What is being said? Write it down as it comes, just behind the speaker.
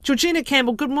Georgina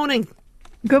Campbell, good morning.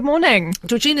 Good morning.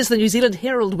 Georgina's the New Zealand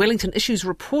Herald Wellington Issues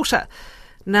reporter.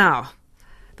 Now,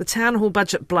 the Town Hall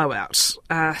budget blowout,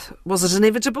 was it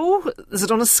inevitable? Is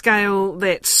it on a scale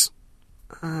that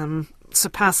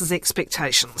surpasses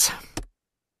expectations?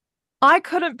 I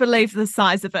couldn't believe the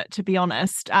size of it, to be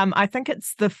honest. I think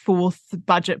it's the fourth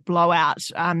budget blowout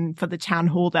for the Town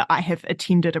Hall that I have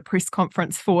attended a press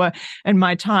conference for in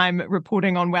my time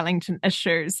reporting on Wellington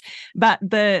issues. But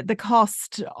the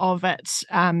cost of it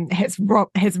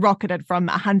has rocketed from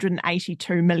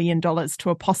 $182 million to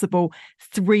a possible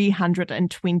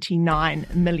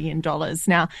 $329 million.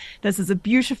 Now, this is a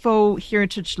beautiful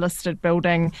heritage-listed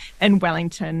building in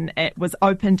Wellington. It was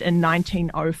opened in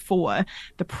 1904.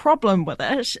 The problem with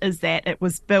it is that it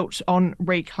was built on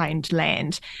reclaimed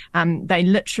land. They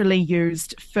literally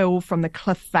used fill from the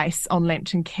cliff face on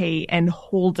Lambton Quay and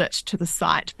hauled it to the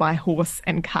site by horse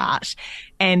and cart.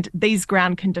 And these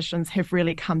ground conditions have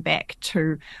really come back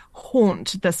to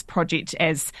haunt this project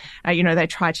as, they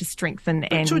try to strengthen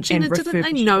and Georgina, refurbish didn't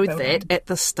they know the building. that at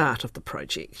the start of the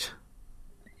project?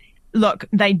 Look,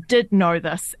 they did know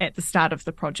this at the start of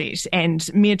the project, and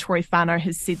Mayor Tory Whānau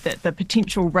has said that the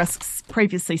potential risks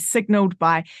previously signalled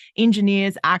by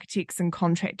engineers, architects and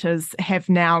contractors have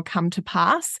now come to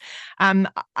pass.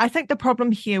 I think the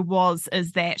problem here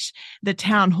is that the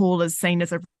Town Hall is seen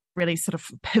as a really sort of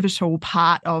pivotal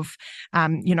part of,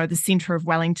 the centre of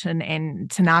Wellington and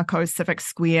Tanako Civic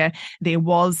Square. There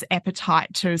was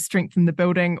appetite to strengthen the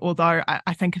building, although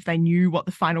I think if they knew what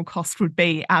the final cost would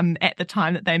be at the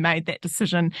time that they made that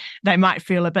decision, they might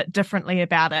feel a bit differently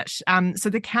about it. So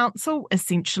the council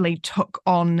essentially took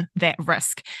on that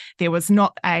risk. There was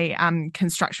not a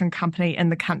construction company in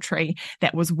the country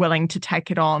that was willing to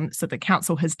take it on. So the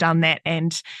council has done that,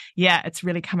 and it's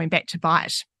really coming back to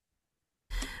bite.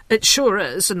 It sure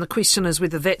is, and the question is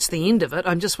whether that's the end of it.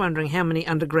 I'm just wondering how many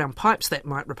underground pipes that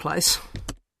might replace.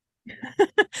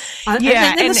 And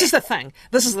this is the thing.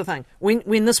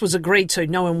 When this was agreed to,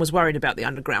 no one was worried about the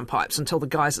underground pipes until the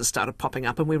geysers started popping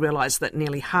up, and we realised that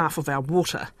nearly half of our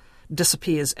water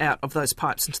disappears out of those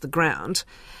pipes into the ground.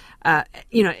 At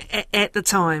the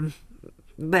time,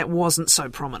 that wasn't so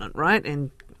prominent, right?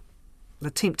 And the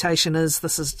temptation is,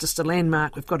 this is just a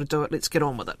landmark. We've got to do it. Let's get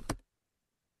on with it.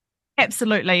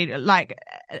 Absolutely. Like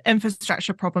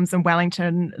infrastructure problems in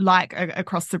Wellington, like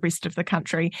across the rest of the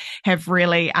country, have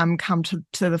really come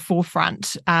to the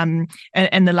forefront in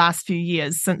the last few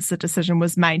years since the decision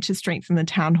was made to strengthen the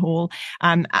Town Hall.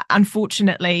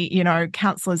 Unfortunately,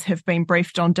 councillors have been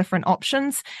briefed on different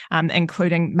options,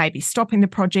 including maybe stopping the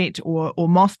project or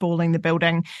mothballing the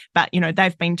building. But,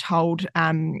 they've been told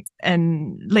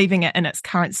in leaving it in its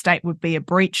current state would be a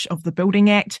breach of the Building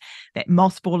Act, that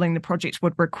mothballing the project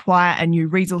would require a new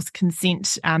resource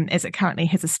consent, as it currently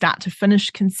has a start to finish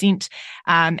consent,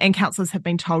 and councillors have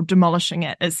been told demolishing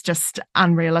it is just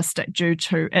unrealistic due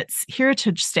to its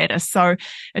heritage status. So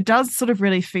it does sort of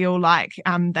really feel like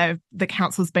the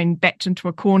council's been backed into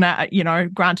a corner,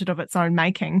 granted of its own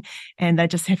making, and they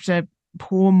just have to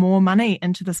pour more money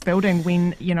into this building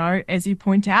when, as you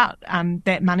point out,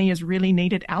 that money is really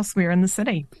needed elsewhere in the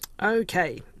city.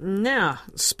 Okay. Now,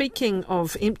 speaking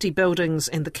of empty buildings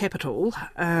and the capital,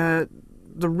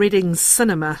 the Reading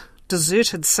cinema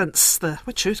deserted since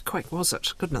which earthquake was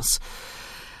it? Goodness.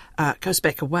 It goes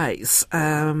back a ways.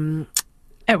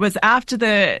 It was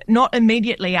not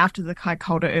immediately after the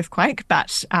Kaikoura earthquake,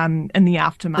 but in the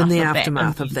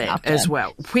aftermath of that as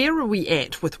well. Where are we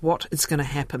at with what is going to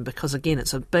happen? Because again,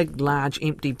 it's a big, large,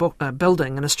 empty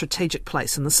building in a strategic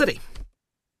place in the city.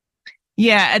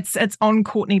 Yeah, it's on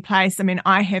Courtney Place. I mean,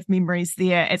 I have memories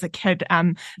there as a kid,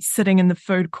 sitting in the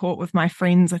food court with my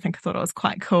friends. I think I thought it was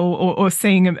quite cool, or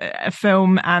seeing a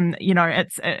film.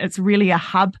 It's really a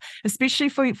hub, especially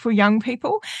for young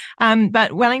people.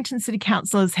 But Wellington City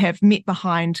councillors have met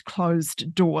behind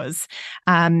closed doors,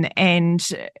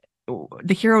 and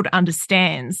the Herald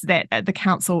understands that the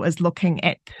council is looking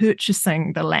at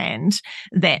purchasing the land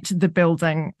that the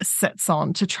building sits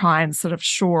on to try and sort of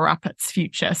shore up its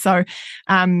future. So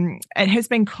it has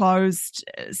been closed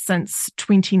since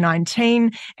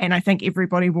 2019, and I think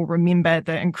everybody will remember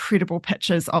the incredible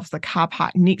pictures of the car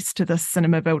park next to the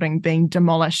cinema building being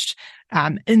demolished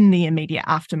in the immediate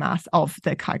aftermath of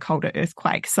the Kaikoura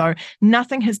earthquake. So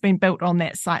nothing has been built on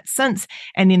that site since,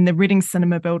 and then the Reading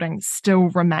Cinema building still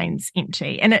remains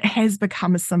empty, and it has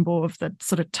become a symbol of the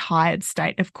sort of tired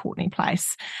state of Courtney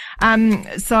Place.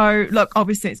 So look,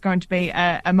 obviously it's going to be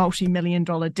a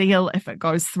multi-million-dollar deal if it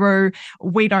goes through.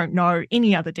 We don't know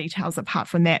any other details apart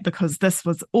from that, because this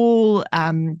was all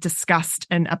discussed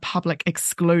in a public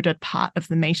excluded part of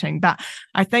the meeting. But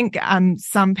I think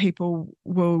some people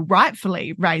will rightfully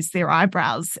rightfully raise their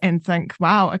eyebrows and think,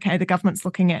 wow, okay, the government's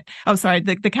looking at,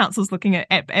 the council's looking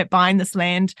at buying this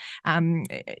land,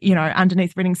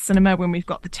 underneath Reading Cinema, when we've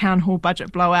got the town hall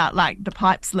budget blowout, like the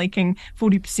pipes leaking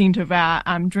 40% of our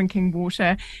drinking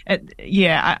water.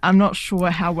 I'm not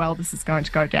sure how well this is going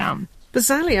to go down.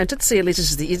 Bizarrely, I did see a letter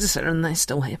to the editor, and they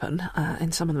still happen,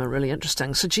 and some of them are really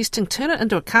interesting, suggesting turn it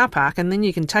into a car park and then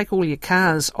you can take all your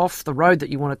cars off the road that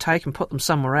you want to take and put them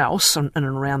somewhere else in and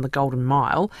around the Golden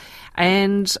Mile,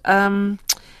 and have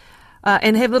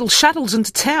little shuttles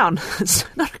into town. It's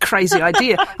not a crazy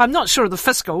idea. I'm not sure of the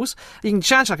fiscals. You can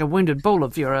charge like a wounded bull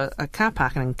if you're a car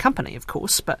parking company, of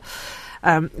course, but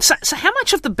so how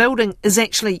much of the building is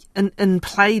actually in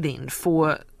play then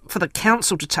for the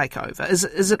council to take over? Is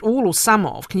it all or some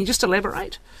of? Can you just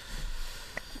elaborate?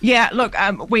 Yeah, look,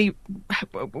 we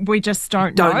just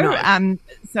don't know. And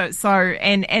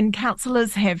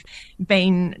councillors have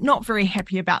been not very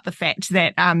happy about the fact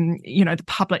that the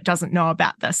public doesn't know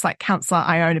about this. Like Councillor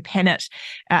Iona Pannett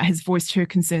has voiced her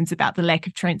concerns about the lack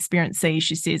of transparency.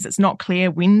 She says it's not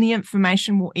clear when the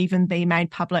information will even be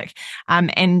made public,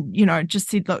 and just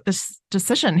said, look, this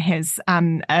decision has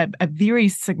a very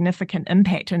significant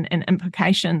impact and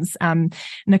implications. Councillor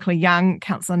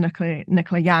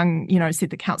Nicola Young, said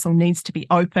the council needs to be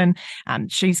open.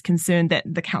 She's concerned that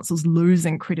the council's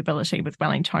losing credibility with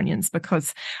Wellingtonians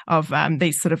because of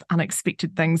these sort of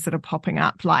unexpected things that are popping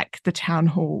up, like the town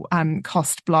hall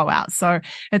cost blowout. So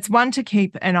it's one to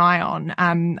keep an eye on.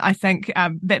 I think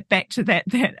that back to that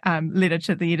letter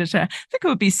to the editor, I think it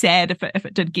would be sad if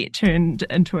it did get turned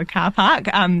into a car park.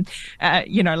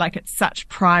 Like it's such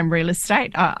prime real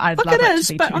estate. I'd love it is,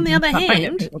 to be but on the other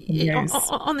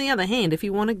hand, if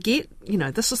you want to get,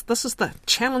 this is the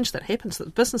challenge that happens,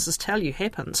 that businesses tell you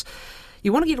happens.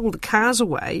 You want to get all the cars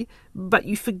away, but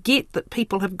you forget that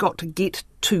people have got to get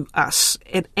to us.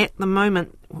 And at the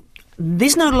moment,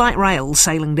 there's no light rail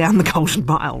sailing down the Golden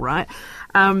Mile, right?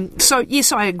 So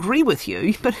yes, I agree with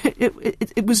you, but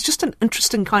it was just an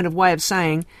interesting kind of way of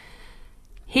saying,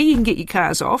 here you can get your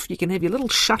cars off, you can have your little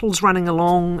shuttles running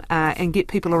along and get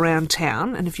people around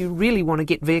town, and if you really want to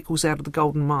get vehicles out of the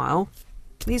Golden Mile,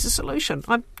 there's a solution.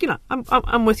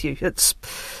 I'm with you. Let's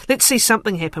see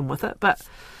something happen with it, but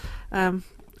I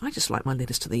just like my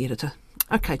letters to the editor.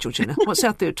 Okay, Georgina, what's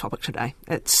our third topic today?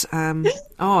 It's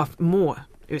more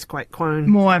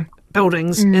earthquake-prone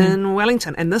buildings in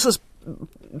Wellington, and this is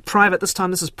private this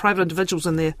time. This is private individuals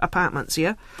in their apartments,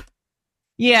 yeah?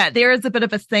 Yeah, there is a bit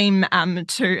of a theme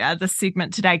to this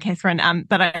segment today, Catherine,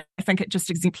 but I think it just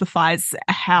exemplifies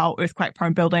how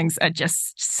earthquake-prone buildings are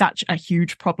just such a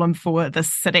huge problem for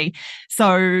this city.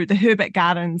 So the Herbert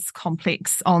Gardens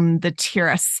complex on the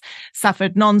terrace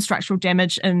suffered non-structural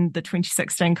damage in the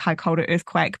 2016 Kaikoura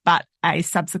earthquake, but a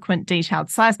subsequent detailed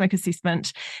seismic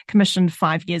assessment commissioned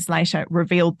 5 years later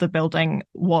revealed the building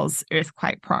was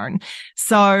earthquake prone.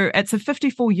 So it's a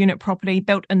 54-unit property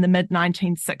built in the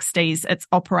mid-1960s. It's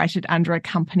operated under a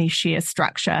company share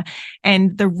structure.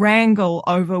 And the wrangle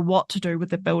over what to do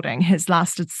with the building has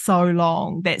lasted so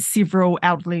long that several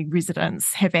elderly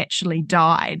residents have actually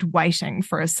died waiting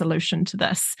for a solution to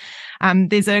this.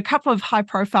 There's a couple of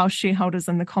high-profile shareholders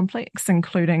in the complex,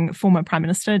 including former Prime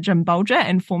Minister Jim Bolger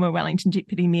and former Wellington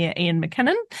Deputy Mayor Ian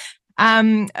McKinnon.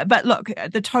 But look,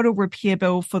 the total repair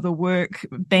bill for the work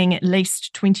being at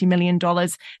least $20 million,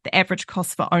 the average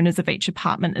cost for owners of each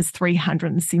apartment is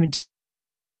 $370,000.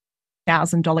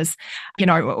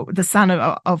 The son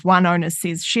of one owner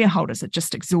says shareholders are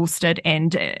just exhausted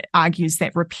and argues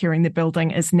that repairing the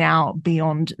building is now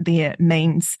beyond their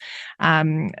means.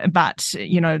 But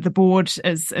the board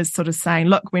is sort of saying,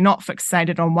 look, we're not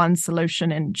fixated on one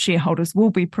solution and shareholders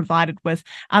will be provided with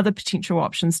other potential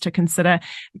options to consider.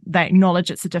 They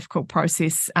acknowledge it's a difficult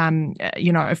process.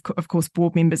 Of course,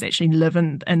 board members actually live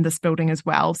in this building as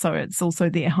well. So it's also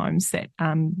their homes that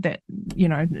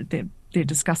they're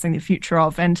discussing the future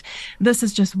of. And this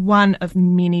is just one of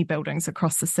many buildings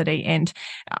across the city. And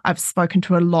I've spoken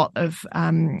to a lot of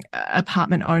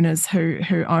apartment owners who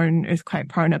own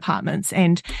earthquake-prone apartments.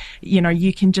 And,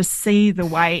 you can just see the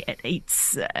way it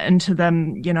eats into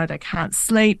them. They can't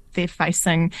sleep. They're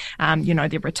facing, their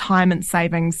retirement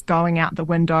savings going out the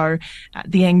window.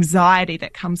 The anxiety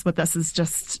that comes with this is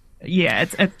just... Yeah,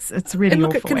 it's really awful.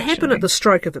 And look, it can happen at the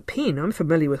stroke of a pen. I'm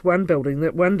familiar with one building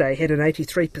that one day had an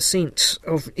 83%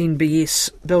 of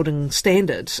NBS building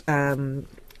standard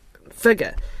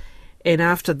figure, and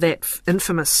after that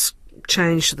infamous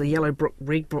change to the yellow brick,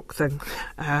 red brick thing,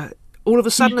 all of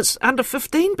a sudden it's under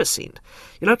 15%.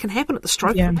 It can happen at the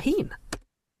stroke of a pen.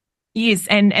 Yes,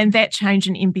 and that change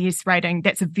in MBS rating,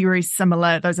 those are very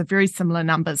similar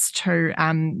numbers to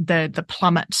the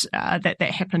plummet that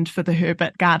happened for the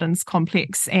Herbert Gardens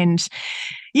complex. And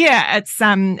yeah,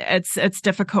 it's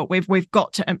difficult. We've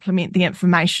got to implement the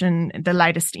information, the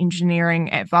latest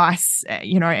engineering advice,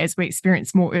 as we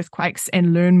experience more earthquakes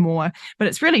and learn more. But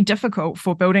it's really difficult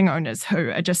for building owners who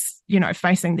are just,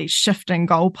 facing these shifting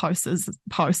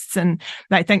goalposts, and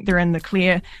they think they're in the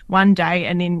clear one day,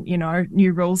 and then,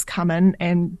 new rules come in,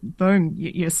 and boom,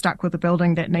 you're stuck with a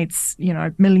building that needs,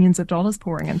 millions of dollars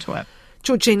pouring into it.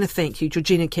 Georgina, thank you.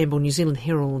 Georgina Campbell, New Zealand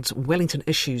Herald's Wellington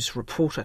Issues reporter.